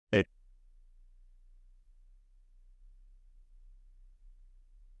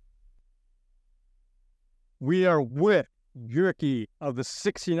We are with Jyrki of the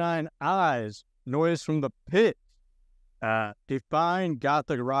 69 Eyes, Noise from the Pit. Define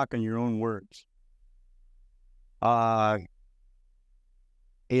Gothic rock in your own words. Uh,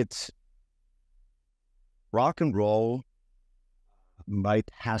 it's rock and roll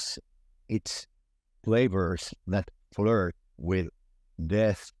might has its flavors that flirt with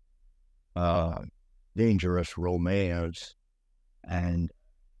death, dangerous romance, and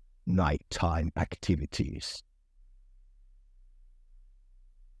nighttime activities.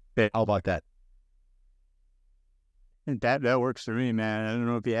 How about that? And that works for me, man. I don't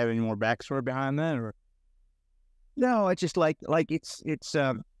know if you have any more backstory behind that, or No, I just like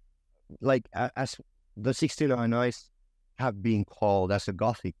as the 69 Eyes have been called as a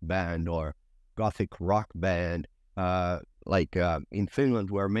Gothic band or Gothic rock band. In Finland,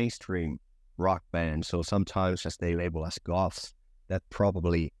 we're mainstream rock band, so sometimes as they label us goths, that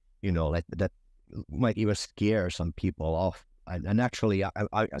probably that might even scare some people off. And actually,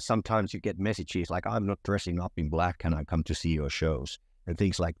 I sometimes you get messages like, "I'm not dressing up in black, can I come to see your shows?" and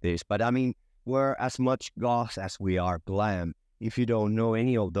things like this. But I mean, we're as much goth as we are glam. If you don't know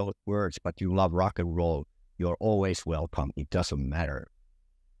any of those words, but you love rock and roll, you're always welcome. It doesn't matter.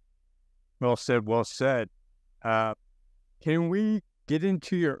 well said, well said. Can we get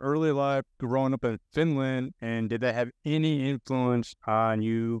into your early life growing up in Finland, and did that have any influence on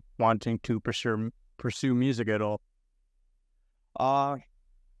you wanting to pursue music at all? Uh,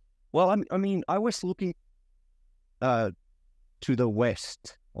 I mean, I was looking to the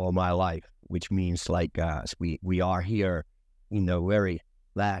west all my life, which means we are here in the very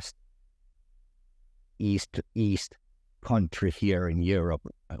last east country here in Europe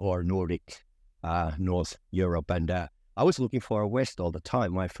or Nordic North Europe, and I was looking for a west all the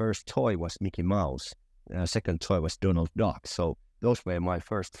time. My first toy was Mickey Mouse. Second toy was Donald Duck. So those were my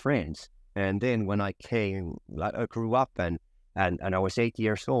first friends. And then when I grew up and I was 8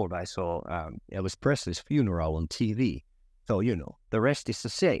 years old, I saw Elvis Presley's funeral on TV. So, the rest is the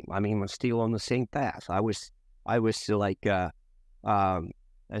same. I mean, I'm still on the same path. I was and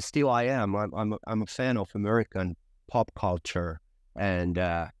still I am. I'm a fan of American pop culture and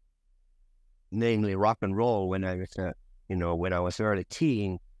namely rock and roll. When I was when I was early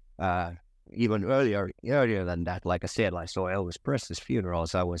teen, even earlier than that. Like I said, I saw Elvis Presley's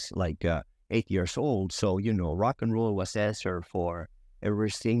funerals. I was 8 years old. So rock and roll was answer for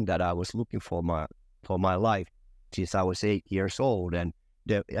everything that I was looking for my life since I was 8 years old. And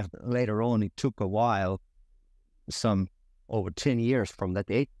later on, it took a while, some over 10 years from that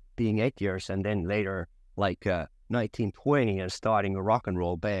being 8 years, and then later 1920 and starting a rock and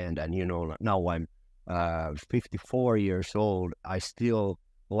roll band. And now I'm 54 years old. I still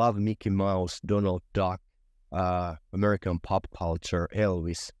love Mickey Mouse, Donald Duck, American pop culture,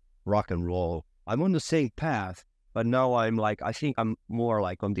 Elvis, rock and roll. I'm on the same path, but now I think I'm more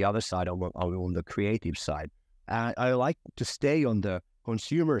on the other side, on the creative side. I like to stay on the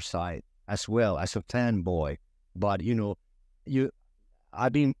consumer side as well as a fanboy, but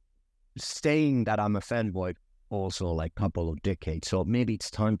I've been saying that I'm a fanboy also a couple of decades, so maybe it's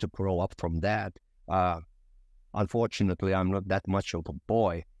time to grow up from that. Unfortunately, I'm not that much of a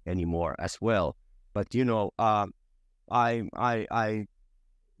boy anymore as well, but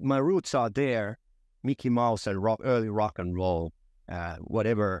my roots are there. Mickey Mouse and early rock and roll,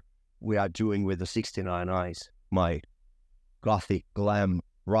 whatever we are doing with the 69 Eyes, my Gothic glam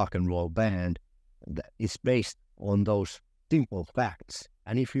rock and roll band, is based on those simple facts.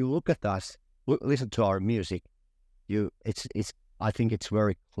 And if you look at us, listen to our music, I think it's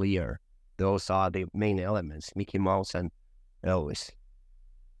very clear. Those are the main elements: Mickey Mouse and Elvis.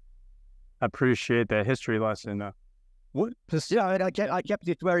 I appreciate that history lesson. What? Yeah, I kept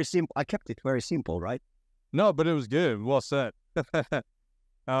it very simple. I kept it very simple, right? No, but it was good. Well said.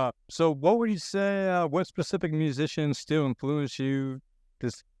 So what would you say, what specific musicians still influence you to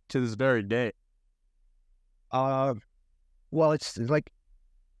this very day? Well, it's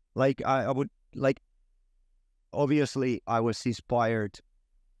I would obviously I was inspired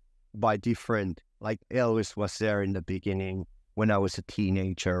by different, Elvis was there in the beginning. When I was a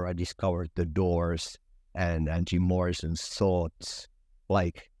teenager, I discovered the Doors and Jim Morrison's Thoughts,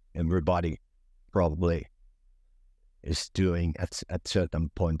 like everybody probably is doing at certain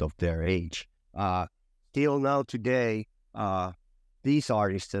point of their age. Still now today, these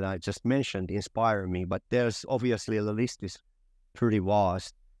artists that I just mentioned inspire me, but there's obviously the list is pretty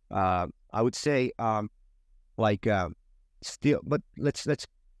vast. I would say still, but let's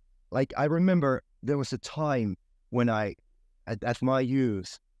I remember there was a time when at my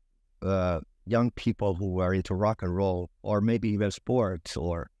youth, young people who were into rock and roll or maybe even sports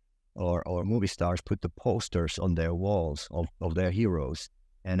or or movie stars put the posters on their walls of their heroes.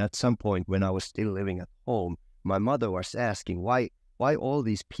 And at some point, when I was still living at home, my mother was asking why all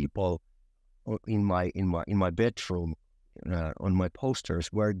these people in my bedroom on my posters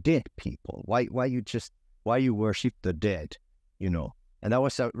were dead people. Why you worship the dead, you know? And that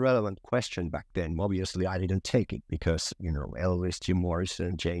was a relevant question back then. Obviously, I didn't take it because, you know, Elvis, Jim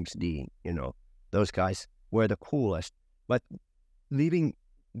Morrison, James Dean, you know, those guys were the coolest. But leaving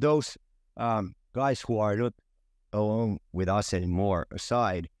those guys who are not along with us anymore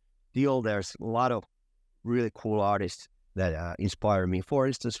aside, still there's a lot of really cool artists that inspire me. For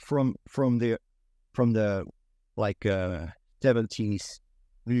instance, from the like 70s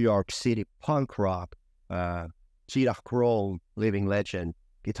New York City punk rock, Jyrki, living legend,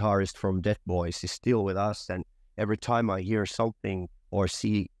 guitarist from Dead Boys, is still with us. And every time I hear something or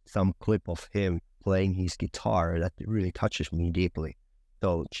see some clip of him playing his guitar, that really touches me deeply.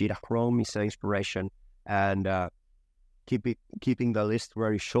 So Jyrki is an inspiration. And keeping the list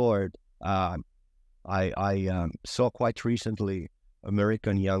very short, I saw quite recently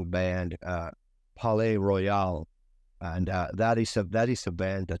American young band Palais Royale, and that is a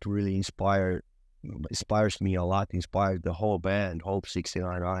band that really inspires me a lot. Inspired the whole band, whole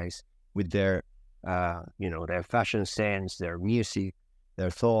 69 Eyes, with their their fashion sense, their music,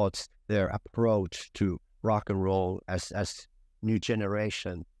 their thoughts, their approach to rock and roll as new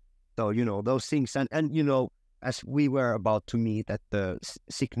generation. So, you know, those things, and you know, as we were about to meet at the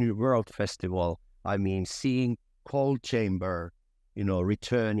Sick New World Festival, I mean, seeing Cold Chamber, you know,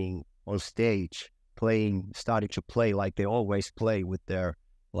 returning on stage, starting to play like they always play with their,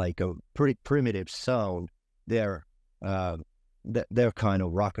 like, a pretty primitive sound, their kind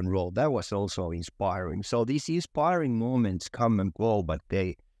of rock and roll, that was also inspiring. So these inspiring moments come and go, but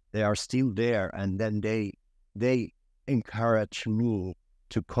they are still there, and then they encourage me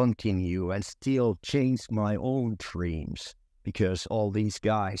to continue and still chase my own dreams, because all these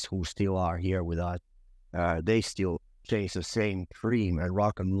guys who still are here with us, they still chase the same dream, and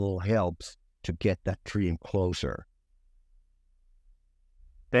rock and roll helps to get that dream closer.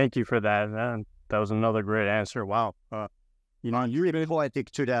 Thank you for that. Man. That was another great answer. Wow. You're been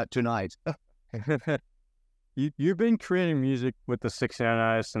poetic to that tonight. You've been creating music with the 69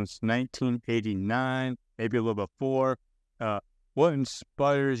 Eyes since 1989, maybe a little before. What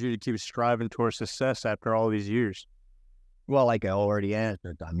inspires you to keep striving towards success after all these years? Well, like I already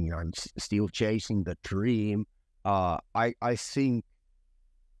answered, I mean, I'm still chasing the dream. I think,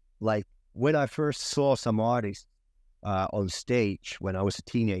 like, when I first saw some artists on stage when I was a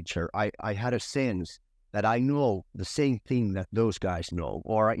teenager, I had a sense that I know the same thing that those guys know.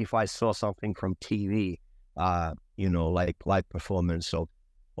 Or if I saw something from TV, you know, like live performance of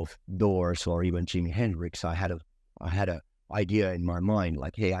Doors or even Jimi Hendrix, I had a idea in my mind,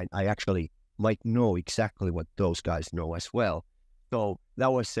 like, hey, I actually might know exactly what those guys know as well. So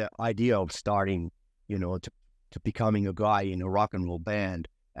that was the idea of starting, you know, to becoming a guy in a rock and roll band.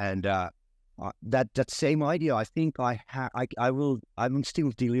 And that same idea, I think I'm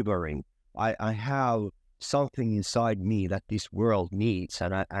still delivering. I have something inside me that this world needs,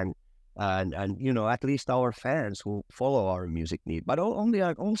 and you know, at least our fans who follow our music need. But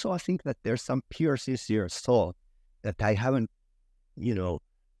also I think that there's some pure, sincere thought that I haven't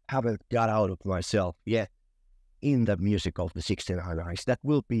got out of myself yet in the music of the 69 Eyes. That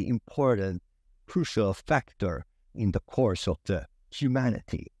will be important, crucial factor in the course of the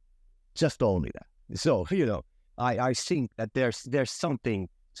humanity. Just only that. So, you know, I think that there's something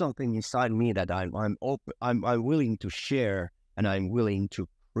inside me that I'm open, I'm willing to share, and I'm willing to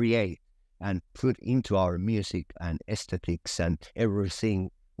create and put into our music and aesthetics and everything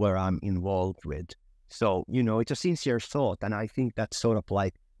where I'm involved with. So, you know, it's a sincere thought, and I think that's sort of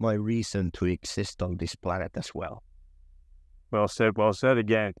like my reason to exist on this planet as well. Well said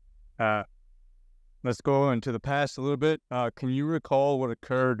again. Let's go into the past a little bit. Can you recall what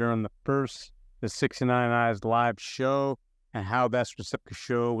occurred during the 69 Eyes live show, and how that specific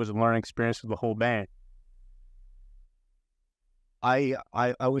show was a learning experience for the whole band? I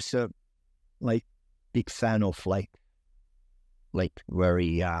was a big fan of like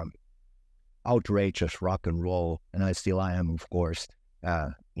very outrageous rock and roll, and I am, of course,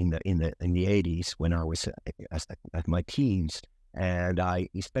 in the 80s when I was at my teens. And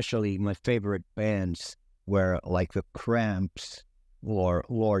especially my favorite bands were like the Cramps or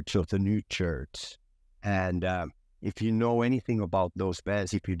Lords of the New Church. And if you know anything about those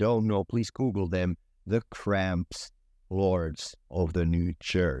bands, if you don't know, please Google them, the Cramps, Lords of the New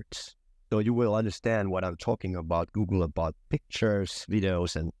Church. So you will understand what I'm talking about. Google about pictures,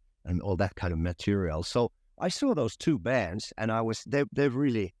 videos, and all that kind of material. So I saw those two bands, and they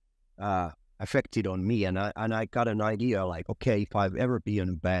really affected on me, and I got an idea like, okay, if I've ever been in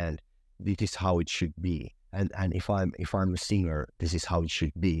a band, this is how it should be, and if I'm a singer, this is how it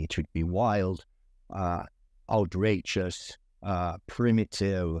should be. It should be wild, outrageous,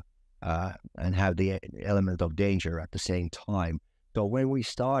 primitive, and have the element of danger at the same time. So when we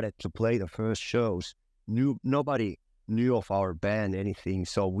started to play the first shows, nobody knew of our band anything,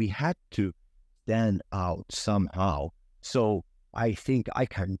 so we had to stand out somehow. So I think I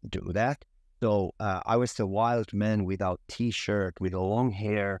can do that. So I was the wild man without t-shirt, with long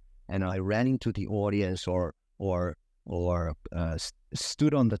hair, and I ran into the audience or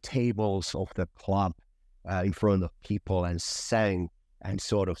stood on the tables of the club in front of people and sang, and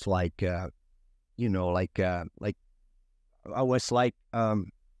sort of like I was like a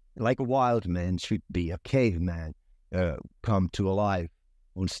wild man should be, a caveman come to life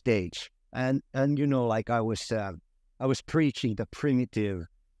on stage, and like I was preaching the primitive,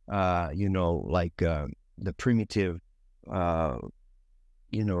 the primitive,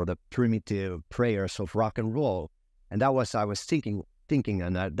 the primitive prayers of rock and roll, and that was I was thinking,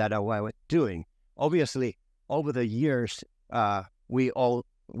 and that I was doing. Obviously, over the years, we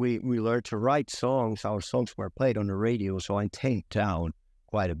learned to write songs. Our songs were played on the radio, so I tamed down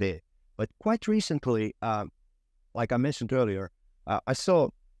quite a bit. But quite recently, like I mentioned earlier, I saw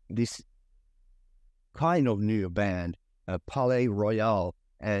this kind of new band, Palais Royale,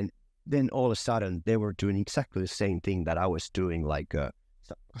 and then all of a sudden they were doing exactly the same thing that I was doing, like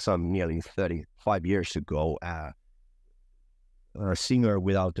some nearly 35 years ago. A singer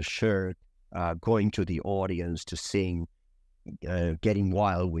without a shirt, going to the audience to sing, getting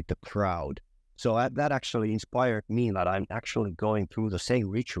wild with the crowd. So that actually inspired me that I'm actually going through the same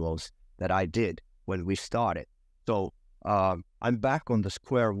rituals that I did when we started. So I'm back on the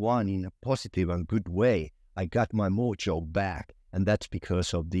square one in a positive and good way. I got my mojo back, and that's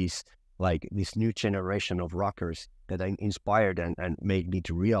because of this new generation of rockers that I inspired and made me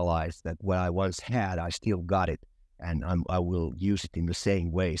to realize that what I once had, I still got it, and I will use it in the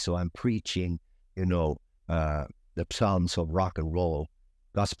same way. So I'm preaching, the psalms of rock and roll,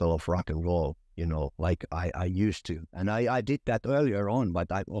 gospel of rock and roll, like I used to. And I did that earlier on, but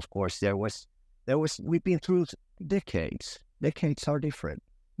of course we've been through decades. Decades are different.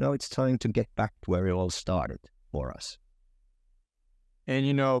 Now it's time to get back to where it all started for us.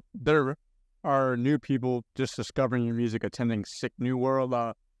 And, there are new people just discovering your music, attending Sick New World.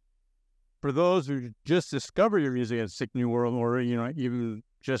 For those who just discover your music at Sick New World, or, even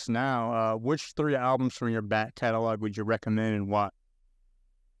just now, which 3 albums from your back catalog would you recommend, and why?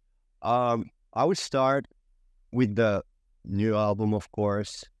 I would start with the new album, of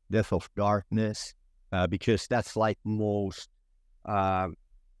course, Death of Darkness, because that's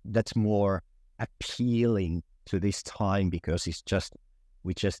that's more appealing to this time, because it's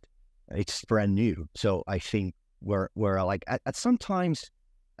brand new. So I think we're like at sometimes,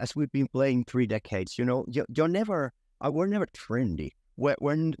 as we've been playing 3 decades, we're never trendy.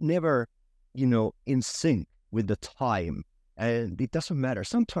 We're never, in sync with the time, and it doesn't matter.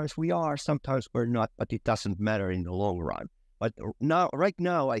 Sometimes we are, sometimes we're not, but it doesn't matter in the long run. But right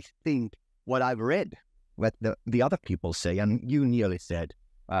now, I think what I've read, what the other people say, and you nearly said,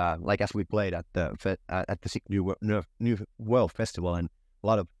 like as we played at the Sick New World Festival, and a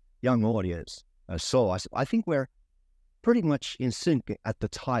lot of young audience saw us. I think we're pretty much in sync at the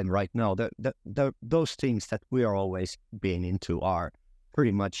time right now. Those things that we are always being into are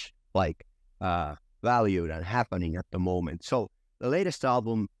pretty much valued and happening at the moment. So the latest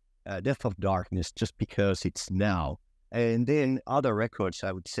album, Death of Darkness, just because it's now. And then other records,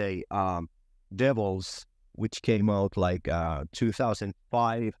 I would say, Devils, which came out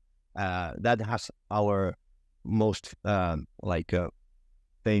 2005. That has our most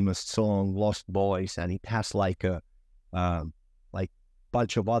famous song, Lost Boys, and it has a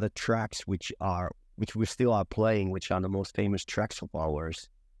bunch of other tracks which we still are playing, which are the most famous tracks of ours.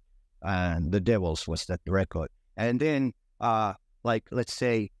 And the Devils was that record. And then let's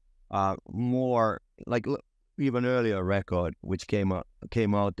say more even earlier record, which came out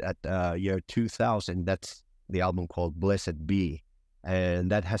at year 2000. That's the album called Blessed Be, and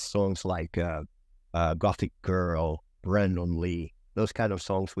that has songs like Gothic Girl, Brandon Lee, those kind of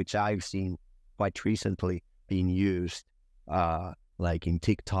songs which I've seen quite recently being used in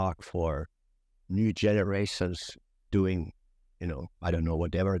TikTok for new generations doing, I don't know,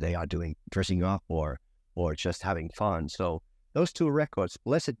 whatever they are doing, dressing up or just having fun. So those 2 records,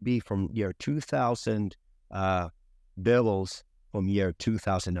 Blessed Be from year 2000, Devils from year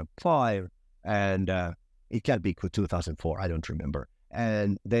 2005, and it can be 2004, I don't remember.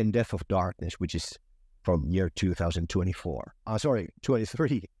 And then Death of Darkness, which is from year 2024.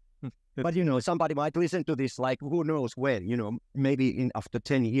 23. But somebody might listen to this like who knows when, maybe in after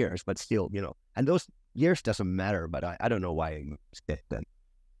 10 years, but still, and those years doesn't matter. But I don't know why I said that.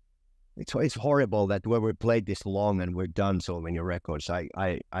 It's horrible that when we played this long and we're done so many records,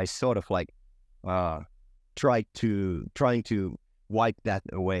 I sort of like trying to wipe that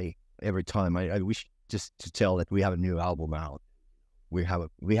away every time. I wish just to tell that we have a new album out. We have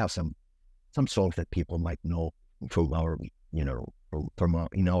some songs that people might know from our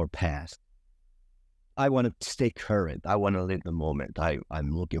in our past. I want to stay current. I want to live the moment.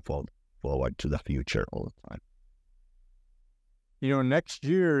 I'm looking forward to the future all the time. Next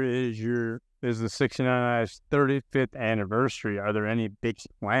year is the 69's 35th anniversary. Are there any big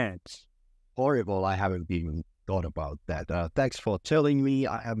plans? Horrible. I haven't even thought about that. Thanks for telling me.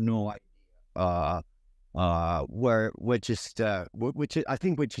 I have no idea. I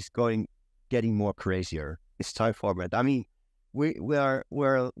think we're just getting more crazier. It's time for it. I mean, we're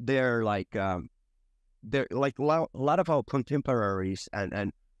there like there like a lot of our contemporaries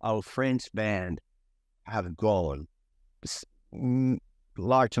and our friends band have gone.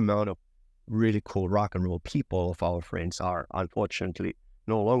 Large amount of really cool rock and roll people of our friends are unfortunately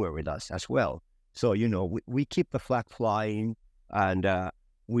no longer with us as well. So we keep the flag flying, and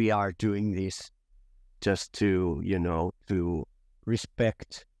we are doing this just to to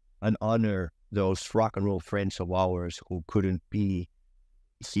respect and honor those rock and roll friends of ours who couldn't be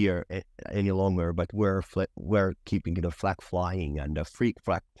here any longer, but we're keeping the flag flying and the free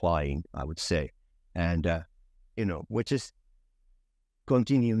flag flying, I would say, and which is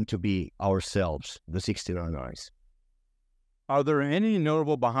continuing to be ourselves, the 69 Eyes. Are there any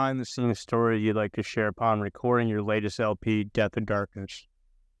notable behind-the-scenes stories you'd like to share upon recording your latest LP, Death of Darkness?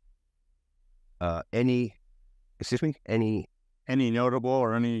 Any notable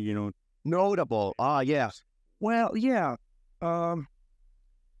or any notable? Yes. Well, yeah. Well,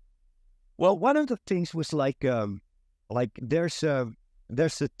 one of the things was like there's a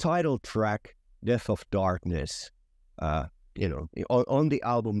title track, Death of Darkness. On the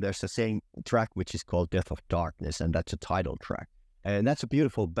album, there's the same track which is called Death of Darkness, and that's a title track. And that's a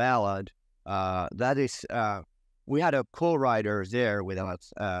beautiful ballad. That is, we had a co-writer there with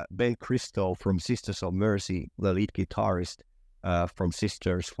us, Ben Christo from Sisters of Mercy, the lead guitarist from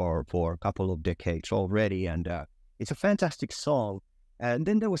Sisters for a couple of decades already. And it's a fantastic song. And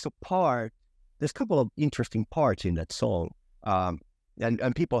then there's a couple of interesting parts in that song.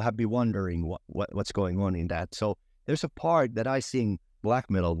 And people have been wondering what's going on in that. So there's a part that I sing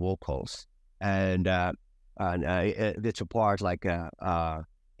black metal vocals, and it's a part like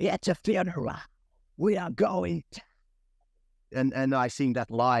it's a funeral, we are going, and I sing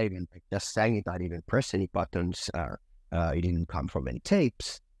that live, and I just sang it. I didn't press any buttons. It didn't come from any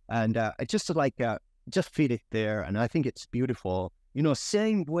tapes, and I just just fit it there, and I think it's beautiful.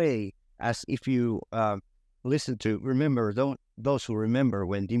 Same way as if you remember those who remember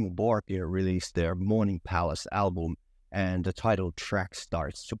when Dimmu Borgir released their Morning Palace album and the title track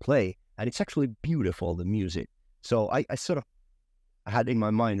starts to play, and it's actually beautiful, the music. So I sort of had in my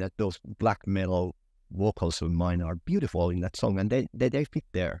mind that those black metal vocals of mine are beautiful in that song, and they fit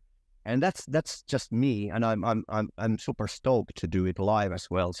there. And that's just me, and I'm super stoked to do it live as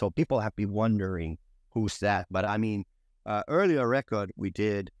well. So people have been wondering who's that, but I mean, earlier record we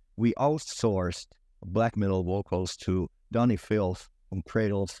outsourced black metal vocals to Donny Filth from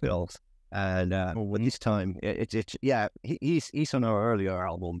Cradle of Filth, and this time he's on our earlier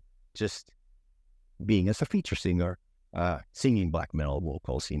album, just being as a feature singer, singing black metal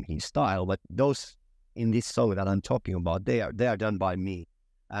vocals in his style. But those in this song that I'm talking about, they are done by me.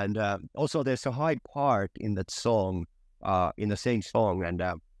 And also there's a high part in that song, in the same song, and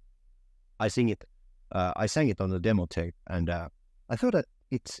I sang it on the demo tape, and I thought that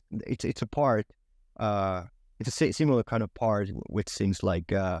it's a part. It's a similar kind of part which sings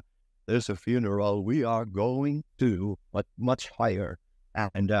like, there's a funeral we are going to, but much higher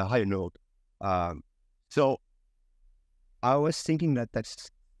and higher note. So I was thinking that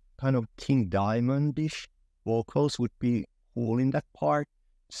that's kind of King Diamond-ish vocals would be cool in that part.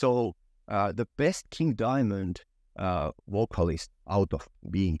 So the best King Diamond vocalist out of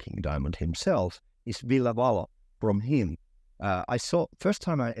being King Diamond himself is Ville Valo from him. First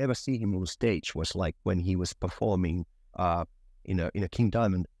time I ever see him on stage was like when he was performing in a King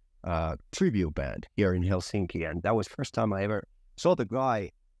Diamond tribute band here in Helsinki, and that was first time I ever saw the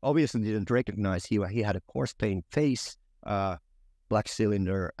guy. Obviously didn't recognize he had a corpse paint face, black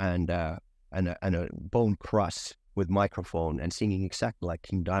cylinder, and a bone crust with microphone and singing exactly like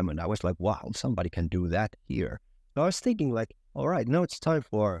King Diamond. I was like, wow, somebody can do that here. So I was thinking like, all right, now it's time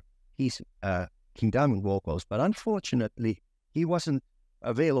for his King Diamond vocals, but unfortunately he wasn't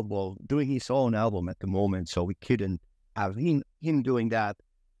available doing his own album at the moment, so we couldn't have him doing that,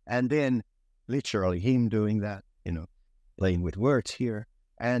 and then literally him doing that, playing with words here.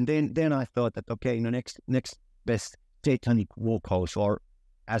 And then I thought that, okay, next best satanic vocals, or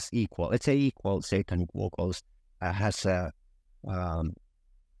as equal, let's say equal satanic vocals, has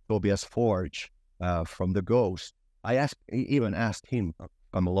Tobias Forge from The Ghost. I even asked him to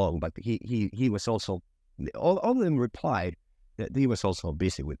come along, but he was also, all of them replied that he was also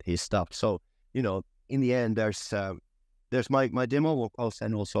busy with his stuff. So, in the end, there's my demo vocals,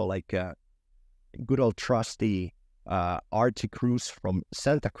 and also like good old trusty Artie Cruz from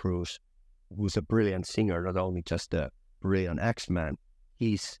Santa Cruz, who's a brilliant singer, not only just a brilliant X-Man.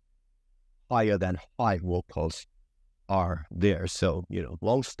 He's higher than high vocals are there. So,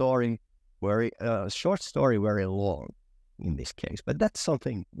 long story, very short story, very long in this case. But that's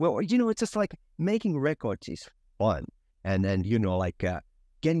something, well, it's just like making records is fun. And then, like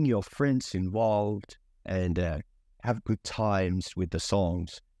getting your friends involved and have good times with the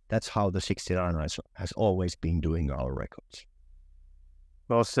songs. That's how the 69 has always been doing our records.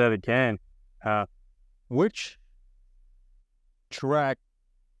 Well said again. Which track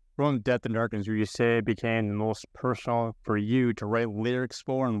from Death and Darkness would you say became the most personal for you to write lyrics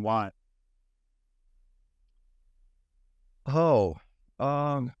for, and why?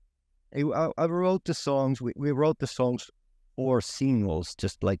 I wrote the songs. We wrote the songs for singles,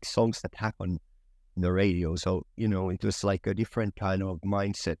 just like songs that happen in the radio. So, it was like a different kind of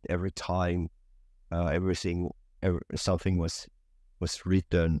mindset every time something was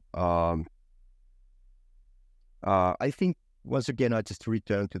written. I think, once again, I just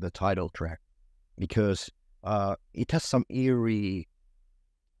returned to the title track because it has some eerie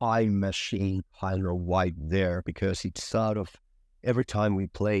time machine kind of vibe there, because it's sort of, every time we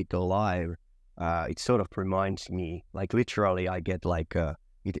play it live, it sort of reminds me, like literally I get like,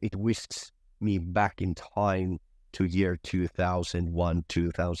 it whisks me back in time to year 2001,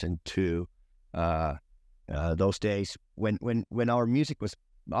 2002. Those days when our music was,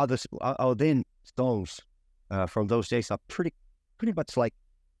 our then songs from those days are pretty much like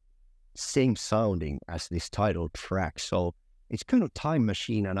same sounding as this title track. So it's kind of time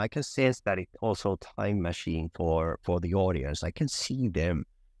machine, and I can sense that it's also time machine for the audience. I can see them,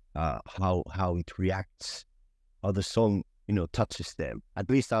 how it reacts, how the song touches them. At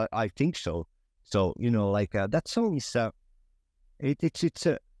least I think so. So like that song is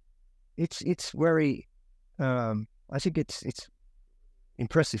it's very I think it's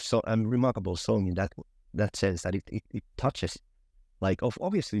impressive song and remarkable song in that sense, that it touches, like,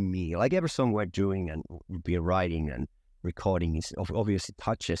 obviously me, like every song we're doing and we're writing and recording is obviously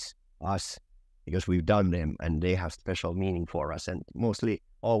touches us because we've done them and they have special meaning for us, and mostly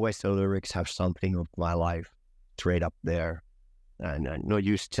always the lyrics have something of my life straight up there, and no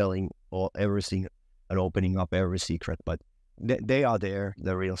use telling everything and opening up every secret, but they are there,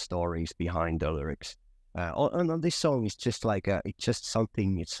 the real stories behind the lyrics. On this song, it's just like it's just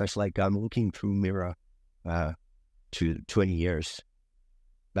something. It's just like I'm looking through mirror to 20 years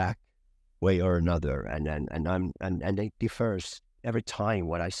back, way or another, and it differs every time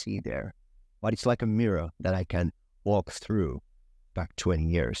what I see there, but it's like a mirror that I can walk through back 20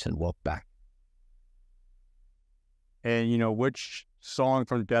 years and walk back. And which song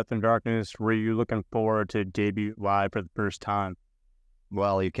from Death and Darkness were you looking forward to debut live for the first time?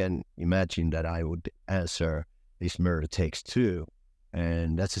 Well, you can imagine that I would answer This Murder Takes Two,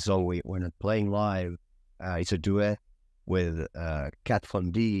 and that's a song we're not playing live. It's a duet with Cat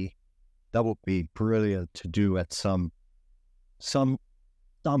Von D. That would be brilliant to do at some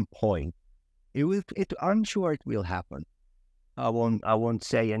point. I'm sure it will happen. I won't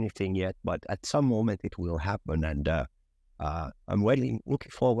say anything yet, but at some moment it will happen, and I'm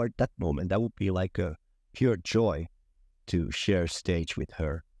looking forward to that moment. That would be like a pure joy to share stage with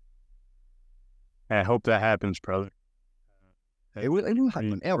her. I hope that happens, brother. It will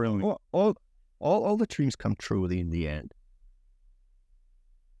happen. All the dreams come true in the end.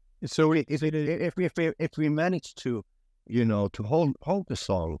 So if we manage to, to hold the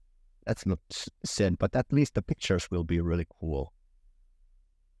song, that's not said, but at least the pictures will be really cool.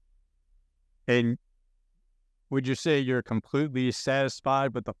 And would you say you're completely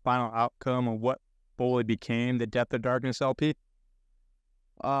satisfied with the final outcome of what fully became the Death of Darkness LP?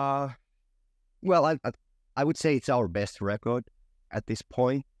 Well, I would say it's our best record at this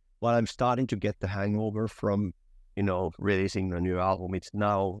point. While I'm starting to get the hangover from, releasing the new album, it's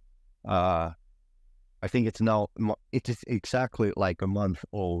now, I think it is exactly like a month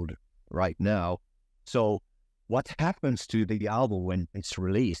old right now. So what happens to the album when it's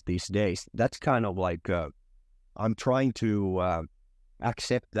released these days? That's kind of like, I'm trying to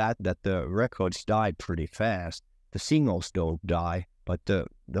accept that the records died pretty fast. The singles don't die, but the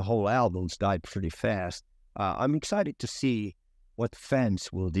whole albums died pretty fast. I'm excited to see what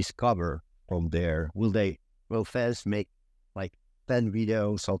fans will discover from there. Will fans make like fan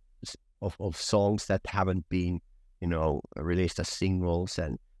videos of songs that haven't been, released as singles,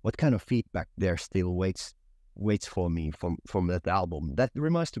 and what kind of feedback there still waits for me from that album? That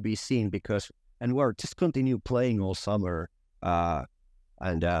remains to be seen, and we're just continue playing all summer, and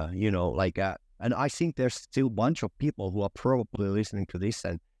I think there's still a bunch of people who are probably listening to this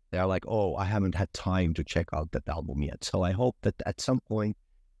and they're like, oh, I haven't had time to check out that album yet. So I hope that at some point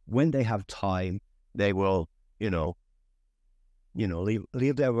when they have time, they will, leave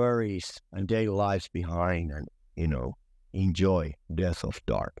their worries and daily lives behind and, enjoy Death of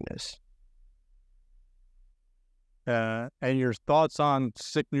Darkness. And your thoughts on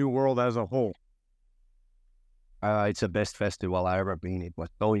Sick New World as a whole? It's the best festival I've ever been. It was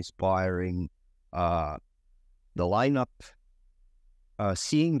so inspiring. The lineup,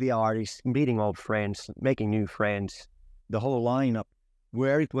 seeing the artists, meeting old friends, making new friends, the whole lineup,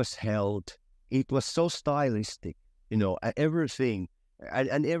 where it was held, it was so stylistic, everything.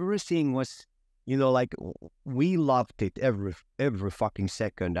 And everything was, we loved it every fucking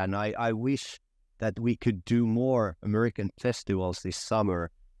second. And I wish that we could do more American festivals this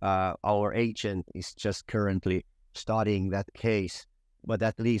summer. Our agent is just currently studying that case, but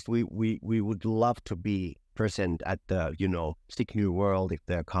at least we would love to be present at the, Sick New World if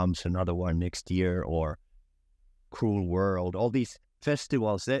there comes another one next year, or Cruel World. All these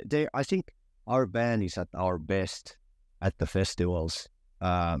festivals, I think our band is at our best at the festivals,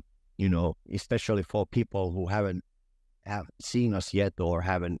 especially for people who haven't seen us yet or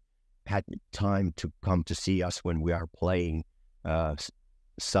haven't had time to come to see us when we are playing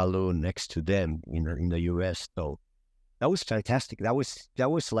saloon next to them in the US. So that was fantastic. That was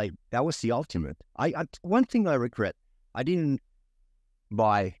the ultimate. One thing I regret, I didn't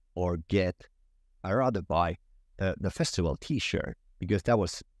buy or get. I rather buy the festival T-shirt, because there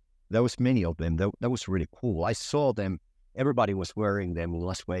was many of them. That was really cool. I saw them. Everybody was wearing them in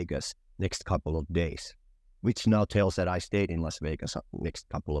Las Vegas next couple of days, which now tells that I stayed in Las Vegas next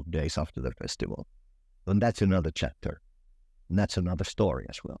couple of days after the festival. And that's another chapter. And that's another story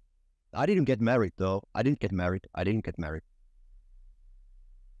as well. I didn't get married, though. I didn't get married.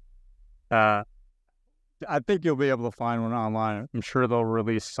 I think you'll be able to find one online. I'm sure they'll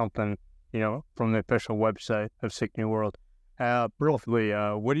release something, from the official website of Sick New World. Briefly,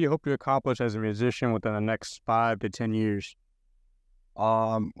 what do you hope to accomplish as a musician within the next 5 to 10 years?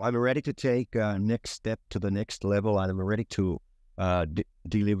 I'm ready to take next step to the next level, and I'm ready to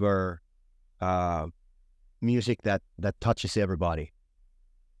deliver music that touches everybody,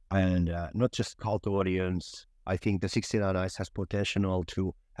 and not just cult audience. I think the 69 Eyes has potential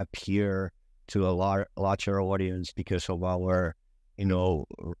to appear to a larger audience because of our,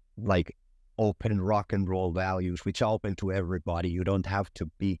 open rock and roll values, which are open to everybody. You don't have to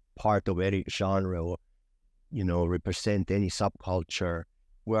be part of any genre or, represent any subculture.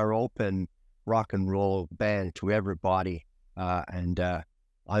 We're open rock and roll band to everybody, and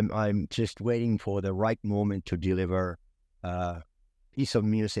I'm just waiting for the right moment to deliver a piece of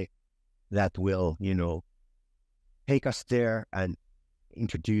music that will, take us there and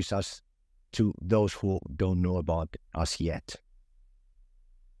introduce us to those who don't know about us yet.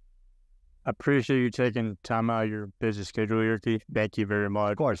 I appreciate you taking time out of your busy schedule, Jyrki. Thank you very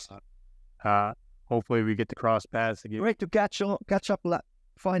much. Of course. Hopefully we get to cross paths again. Great to catch up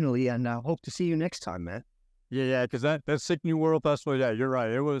finally, and hope to see you next time, man. Yeah, because that Sick New World Festival, yeah, you're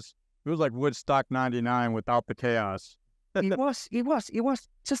right. It was like Woodstock 99 without the chaos. It was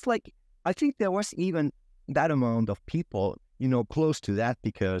just like, I think there was even that amount of people, close to that,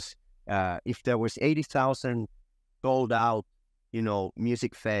 because if there was 80,000 sold out,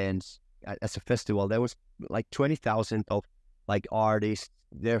 music fans as a festival, there was like 20,000 of like artists,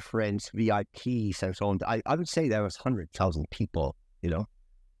 their friends, VIPs, and so on. I would say there was 100,000 people,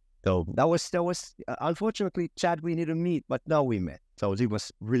 So that was unfortunately, Chad, we didn't meet, but now we met. So it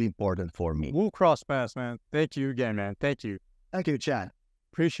was really important for me. We'll cross paths, man. Thank you again, man. Thank you. Thank you, Chad.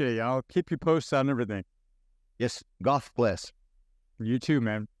 Appreciate you. I'll keep you posted on everything. Yes, God bless. You too,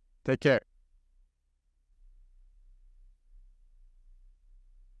 man. Take care.